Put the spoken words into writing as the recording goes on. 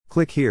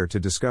Click here to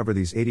discover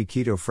these 80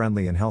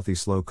 keto-friendly and healthy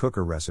slow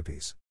cooker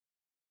recipes.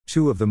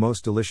 Two of the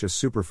most delicious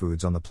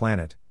superfoods on the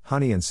planet,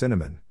 honey and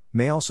cinnamon,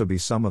 may also be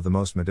some of the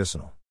most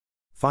medicinal.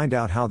 Find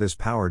out how this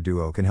power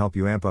duo can help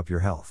you amp up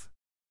your health.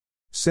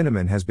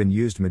 Cinnamon has been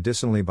used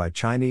medicinally by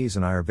Chinese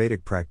and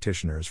Ayurvedic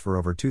practitioners for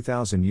over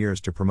 2,000 years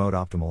to promote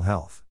optimal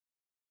health.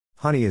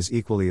 Honey is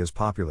equally as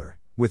popular,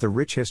 with a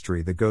rich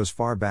history that goes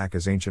far back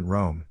as ancient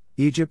Rome,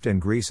 Egypt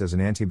and Greece as an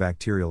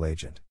antibacterial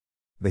agent.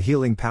 The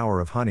healing power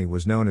of honey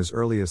was known as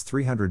early as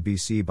 300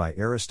 BC by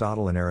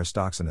Aristotle and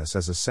Aristoxenus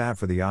as a salve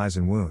for the eyes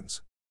and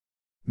wounds.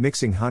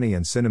 Mixing honey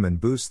and cinnamon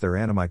boosts their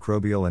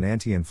antimicrobial and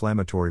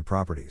anti-inflammatory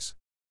properties.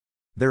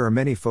 There are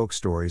many folk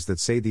stories that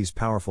say these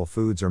powerful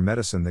foods are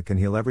medicine that can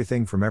heal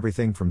everything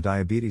from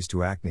diabetes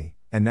to acne,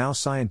 and now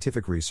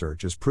scientific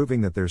research is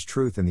proving that there's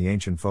truth in the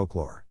ancient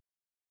folklore.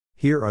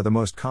 Here are the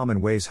most common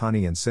ways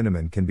honey and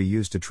cinnamon can be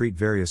used to treat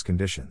various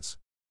conditions.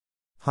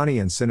 Honey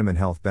and cinnamon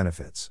health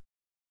benefits.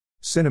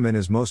 Cinnamon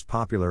is most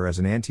popular as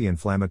an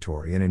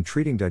anti-inflammatory and in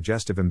treating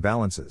digestive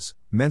imbalances,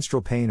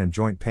 menstrual pain and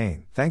joint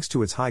pain, thanks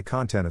to its high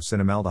content of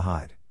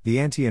cinnamaldehyde, the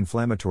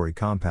anti-inflammatory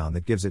compound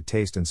that gives it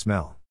taste and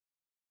smell.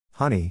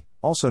 Honey,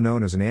 also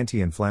known as an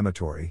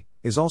anti-inflammatory,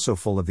 is also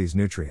full of these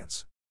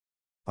nutrients.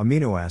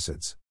 Amino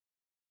acids.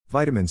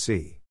 Vitamin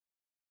C.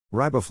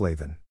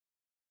 Riboflavin.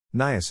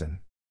 Niacin.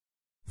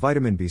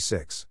 Vitamin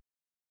B6.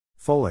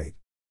 Folate.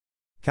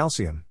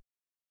 Calcium.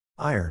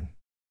 Iron.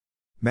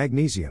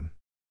 Magnesium.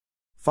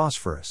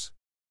 Phosphorus.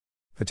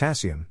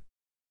 Potassium.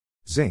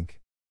 Zinc.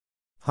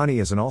 Honey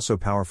is an also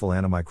powerful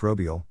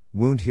antimicrobial,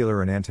 wound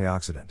healer and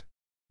antioxidant.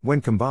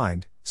 When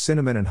combined,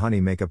 cinnamon and honey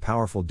make a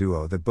powerful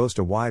duo that boast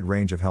a wide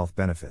range of health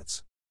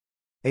benefits.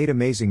 8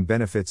 amazing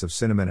benefits of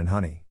cinnamon and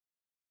honey.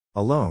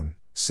 Alone,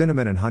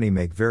 cinnamon and honey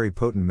make very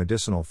potent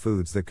medicinal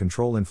foods that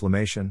control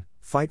inflammation,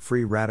 fight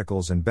free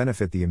radicals and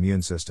benefit the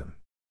immune system.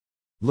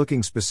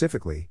 Looking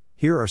specifically,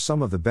 here are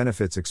some of the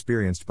benefits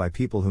experienced by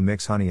people who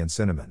mix honey and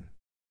cinnamon.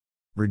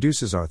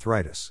 Reduces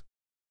arthritis.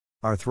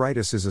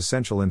 Arthritis is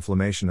essential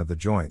inflammation of the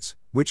joints,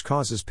 which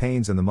causes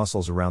pains in the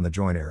muscles around the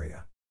joint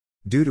area.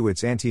 Due to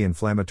its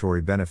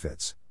anti-inflammatory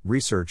benefits,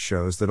 research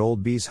shows that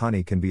old bees'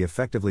 honey can be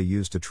effectively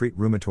used to treat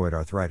rheumatoid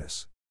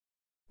arthritis.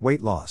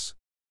 Weight loss.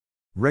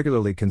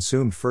 Regularly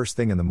consumed first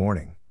thing in the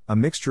morning, a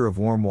mixture of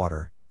warm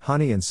water,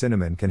 honey and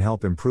cinnamon can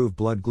help improve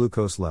blood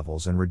glucose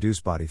levels and reduce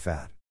body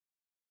fat.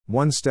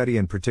 One study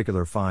in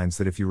particular finds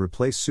that if you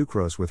replace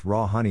sucrose with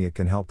raw honey, it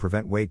can help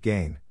prevent weight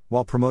gain,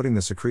 while promoting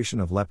the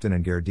secretion of leptin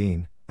and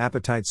ghrelin,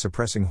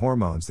 appetite-suppressing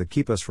hormones that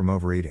keep us from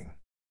overeating.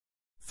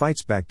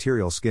 Fights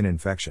bacterial skin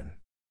infection.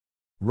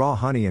 Raw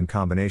honey in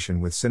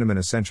combination with cinnamon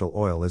essential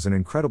oil is an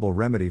incredible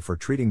remedy for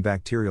treating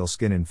bacterial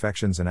skin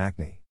infections and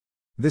acne.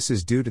 This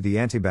is due to the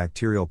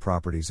antibacterial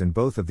properties in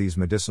both of these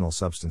medicinal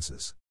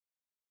substances.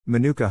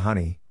 Manuka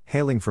honey,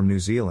 hailing from New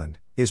Zealand,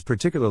 is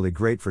particularly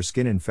great for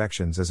skin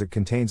infections as it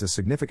contains a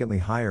significantly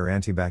higher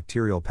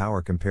antibacterial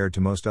power compared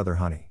to most other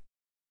honey.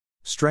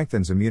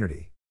 Strengthens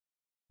immunity.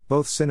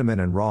 Both cinnamon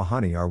and raw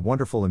honey are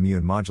wonderful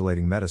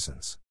immune-modulating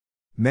medicines.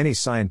 Many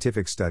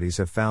scientific studies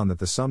have found that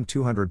the sum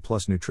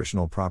 200+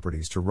 nutritional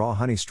properties to raw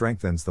honey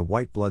strengthens the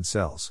white blood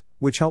cells,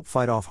 which help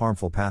fight off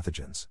harmful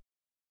pathogens.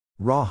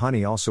 Raw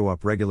honey also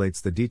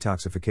upregulates the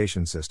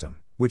detoxification system,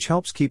 which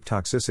helps keep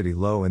toxicity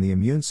low and the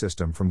immune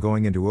system from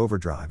going into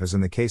overdrive as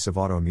in the case of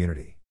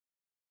autoimmunity.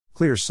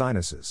 Clears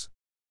sinuses.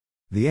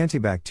 The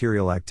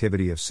antibacterial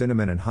activity of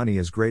cinnamon and honey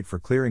is great for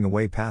clearing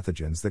away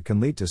pathogens that can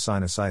lead to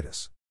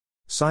sinusitis.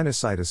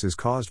 Sinusitis is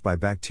caused by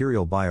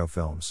bacterial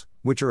biofilms,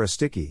 which are a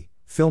sticky,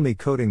 filmy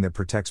coating that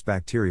protects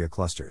bacteria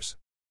clusters.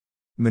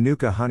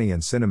 Manuka honey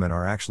and cinnamon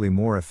are actually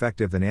more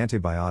effective than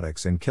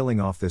antibiotics in killing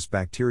off this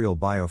bacterial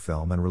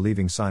biofilm and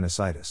relieving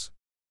sinusitis.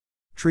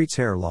 Treats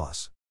hair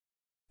loss.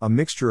 A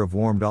mixture of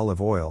warmed olive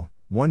oil,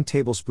 1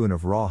 tablespoon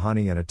of raw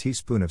honey and a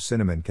teaspoon of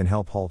cinnamon can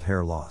help halt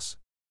hair loss.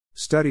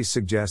 Studies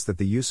suggest that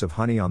the use of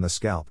honey on the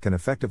scalp can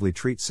effectively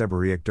treat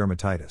seborrheic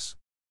dermatitis.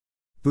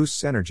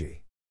 Boosts energy.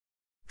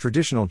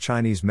 Traditional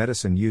Chinese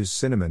medicine used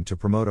cinnamon to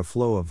promote a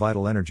flow of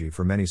vital energy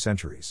for many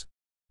centuries.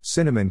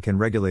 Cinnamon can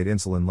regulate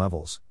insulin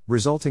levels,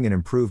 resulting in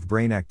improved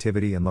brain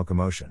activity and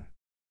locomotion.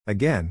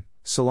 Again,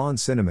 Ceylon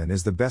cinnamon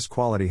is the best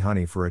quality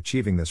honey for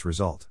achieving this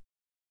result.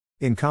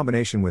 In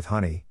combination with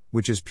honey,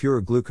 which is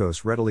pure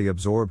glucose readily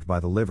absorbed by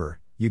the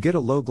liver, you get a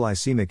low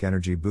glycemic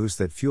energy boost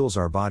that fuels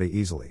our body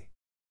easily.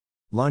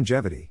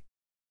 Longevity.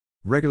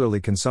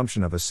 Regularly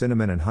consumption of a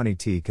cinnamon and honey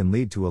tea can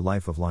lead to a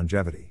life of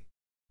longevity.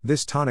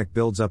 This tonic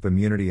builds up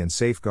immunity and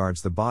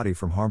safeguards the body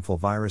from harmful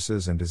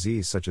viruses and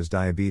disease such as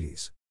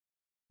diabetes.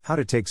 How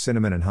to take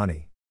cinnamon and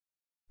honey.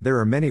 There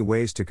are many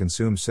ways to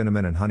consume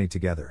cinnamon and honey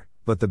together,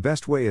 but the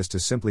best way is to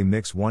simply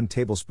mix 1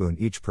 tablespoon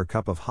each per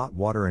cup of hot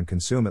water and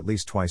consume at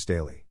least twice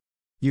daily.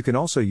 You can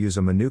also use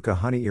a Manuka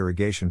honey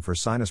irrigation for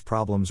sinus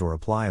problems or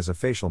apply as a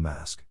facial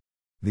mask.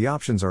 The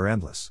options are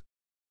endless.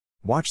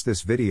 Watch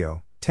this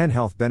video, 10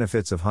 Health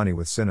Benefits of Honey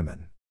with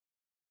Cinnamon.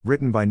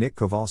 Written by Nick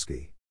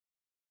Kowalski.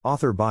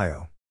 Author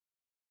bio.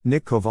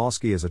 Nick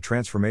Kowalski is a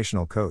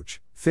transformational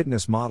coach,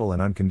 fitness model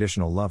and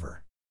unconditional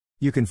lover.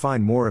 You can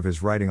find more of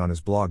his writing on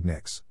his blog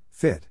Nick's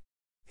Fit.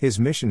 His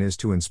mission is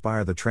to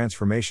inspire the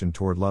transformation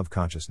toward love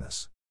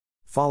consciousness.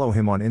 Follow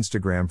him on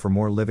Instagram for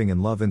more living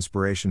in love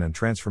inspiration and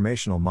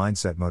transformational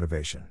mindset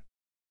motivation.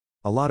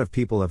 A lot of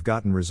people have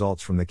gotten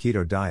results from the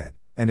keto diet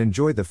and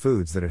enjoyed the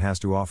foods that it has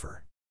to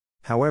offer.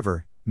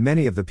 However,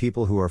 many of the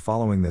people who are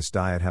following this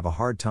diet have a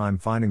hard time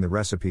finding the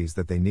recipes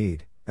that they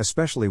need,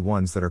 especially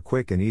ones that are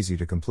quick and easy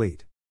to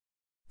complete.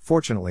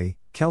 Fortunately,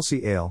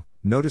 Kelsey Ale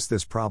noticed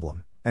this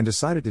problem and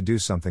decided to do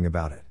something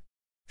about it.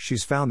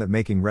 She's found that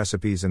making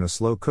recipes in a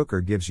slow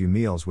cooker gives you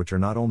meals which are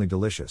not only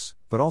delicious,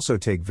 but also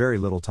take very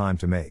little time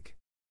to make.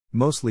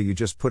 Mostly you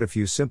just put a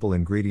few simple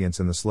ingredients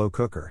in the slow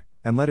cooker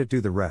and let it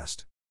do the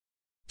rest.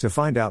 To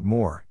find out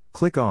more,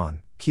 click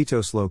on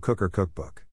Keto Slow Cooker Cookbook.